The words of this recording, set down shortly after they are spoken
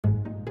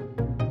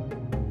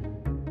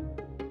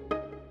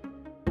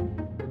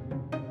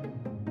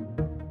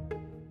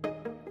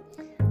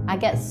I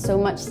get so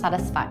much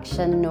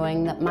satisfaction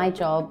knowing that my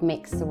job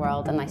makes the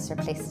world a nicer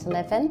place to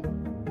live in.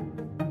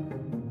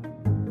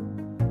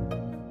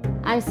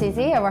 I'm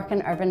Susie, I work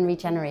in urban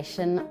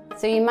regeneration.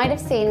 So you might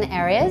have seen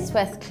areas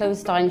with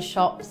closed down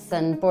shops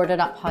and boarded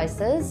up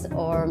houses,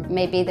 or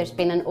maybe there's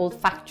been an old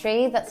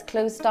factory that's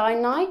closed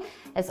down now.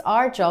 It's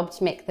our job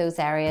to make those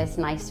areas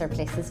nicer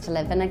places to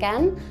live in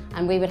again,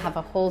 and we would have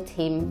a whole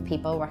team of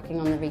people working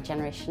on the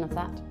regeneration of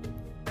that.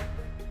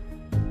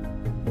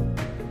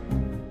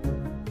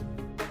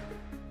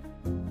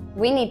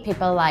 We need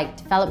people like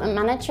development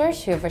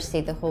managers who oversee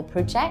the whole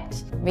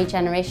project,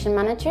 regeneration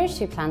managers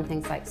who plan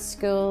things like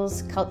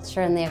schools,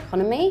 culture and the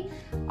economy,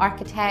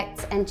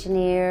 architects,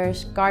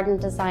 engineers, garden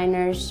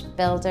designers,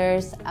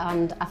 builders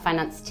and a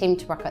finance team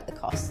to work out the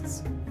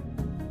costs.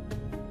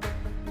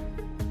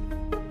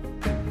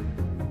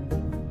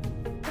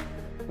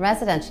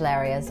 Residential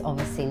areas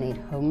obviously need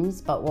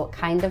homes, but what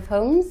kind of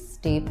homes?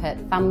 Do you put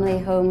family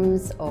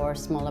homes or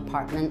small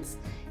apartments?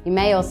 You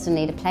may also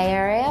need a play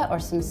area or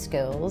some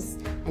schools,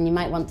 and you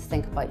might want to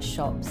think about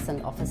shops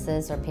and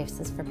offices or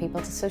places for people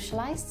to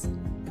socialise.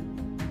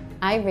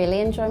 I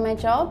really enjoy my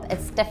job.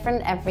 It's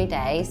different every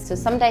day, so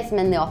some days I'm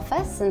in the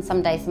office and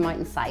some days I'm out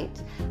on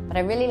site. But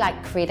I really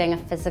like creating a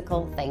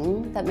physical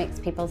thing that makes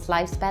people's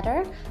lives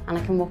better, and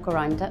I can walk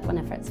around it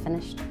whenever it's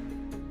finished.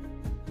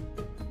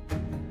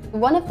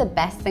 One of the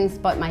best things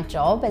about my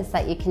job is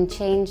that you can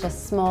change a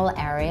small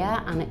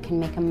area and it can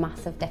make a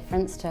massive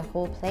difference to a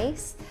whole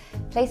place.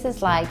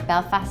 Places like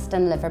Belfast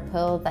and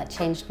Liverpool that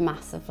changed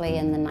massively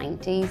in the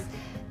 90s.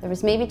 There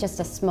was maybe just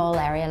a small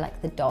area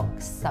like the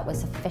docks that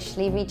was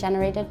officially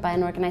regenerated by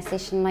an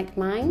organisation like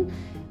mine,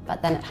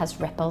 but then it has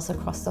ripples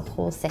across the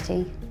whole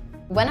city.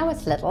 When I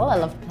was little, I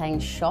loved playing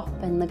shop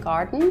in the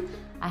garden.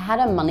 I had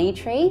a money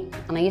tree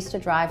and I used to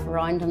drive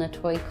around in a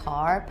toy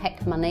car,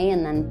 pick money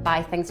and then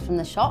buy things from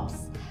the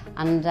shops.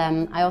 And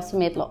I also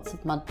made lots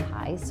of mud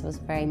pies, so I was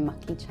a very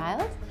mucky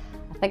child.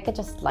 I think I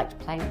just liked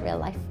playing in real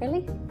life, really.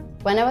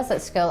 When I was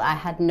at school, I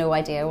had no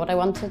idea what I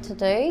wanted to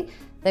do.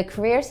 The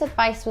careers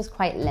advice was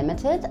quite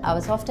limited. I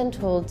was often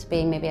told to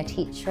be maybe a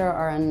teacher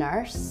or a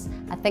nurse.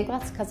 I think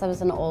that's because I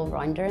was an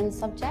all-rounder in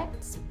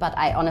subjects, but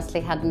I honestly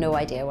had no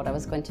idea what I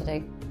was going to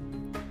do.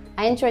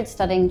 I enjoyed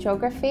studying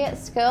geography at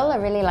school. I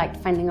really liked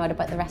finding out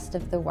about the rest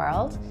of the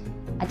world.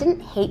 I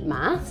didn't hate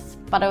maths,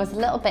 but I was a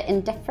little bit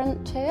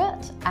indifferent to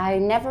it. I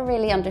never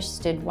really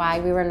understood why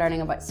we were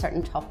learning about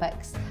certain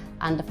topics,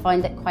 and I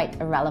found it quite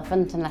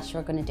irrelevant unless you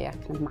were going to do a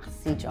kind of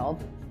mathsy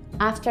job.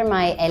 After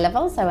my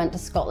A-levels, I went to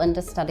Scotland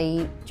to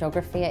study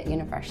geography at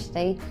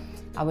university.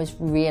 I was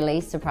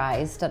really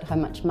surprised at how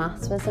much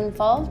maths was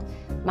involved.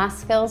 Math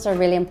skills are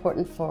really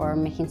important for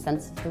making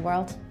sense of the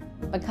world.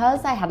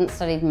 Because I hadn't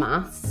studied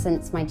maths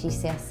since my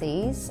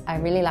GCSEs, I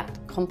really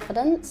lacked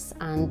confidence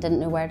and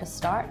didn't know where to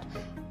start.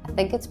 I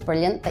think it's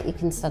brilliant that you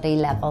can study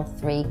level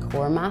 3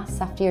 core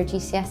maths after your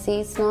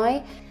GCSEs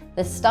now.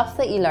 The stuff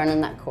that you learn in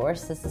that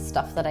course is the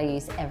stuff that I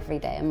use every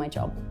day in my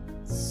job.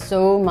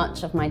 So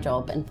much of my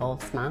job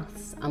involves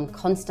maths. I'm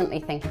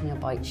constantly thinking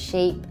about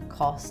shape,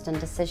 cost and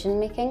decision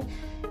making.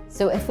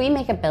 So if we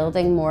make a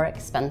building more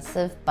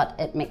expensive but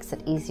it makes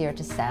it easier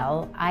to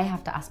sell, I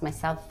have to ask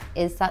myself,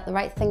 is that the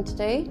right thing to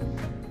do?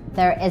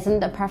 There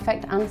isn't a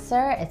perfect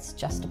answer, it's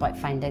just about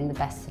finding the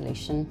best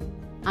solution.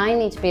 I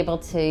need to be able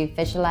to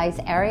visualize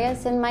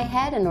areas in my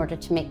head in order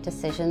to make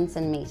decisions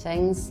in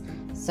meetings.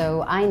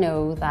 So I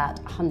know that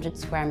 100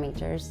 square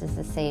meters is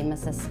the same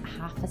as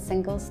half a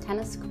singles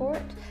tennis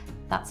court.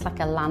 That's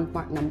like a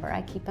landmark number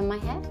I keep in my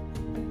head.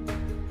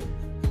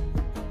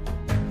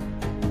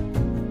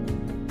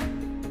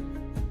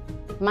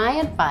 My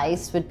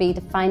advice would be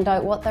to find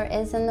out what there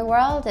is in the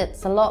world.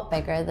 It's a lot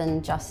bigger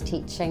than just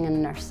teaching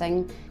and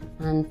nursing,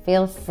 and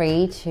feel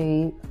free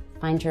to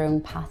find your own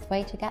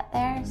pathway to get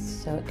there.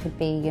 So it could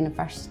be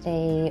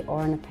university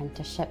or an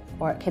apprenticeship,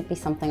 or it could be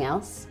something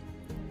else.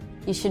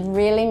 You should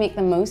really make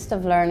the most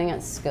of learning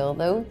at school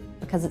though,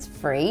 because it's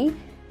free.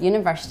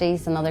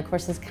 Universities and other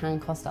courses can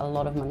cost a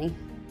lot of money.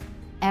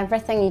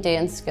 Everything you do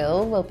in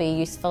school will be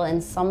useful in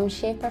some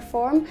shape or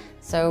form.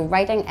 So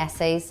writing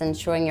essays and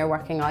showing you're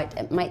working out,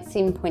 it might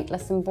seem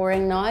pointless and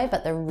boring now,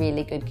 but they're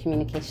really good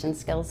communication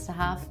skills to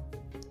have.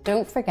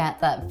 Don't forget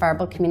that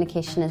verbal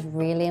communication is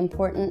really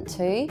important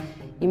too.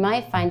 You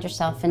might find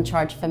yourself in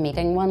charge of a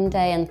meeting one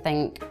day and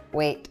think,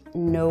 wait,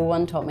 no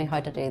one taught me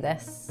how to do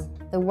this.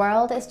 The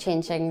world is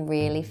changing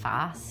really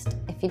fast.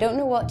 If you don't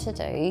know what to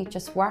do,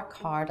 just work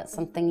hard at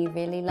something you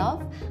really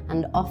love,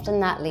 and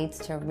often that leads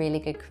to a really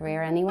good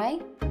career anyway.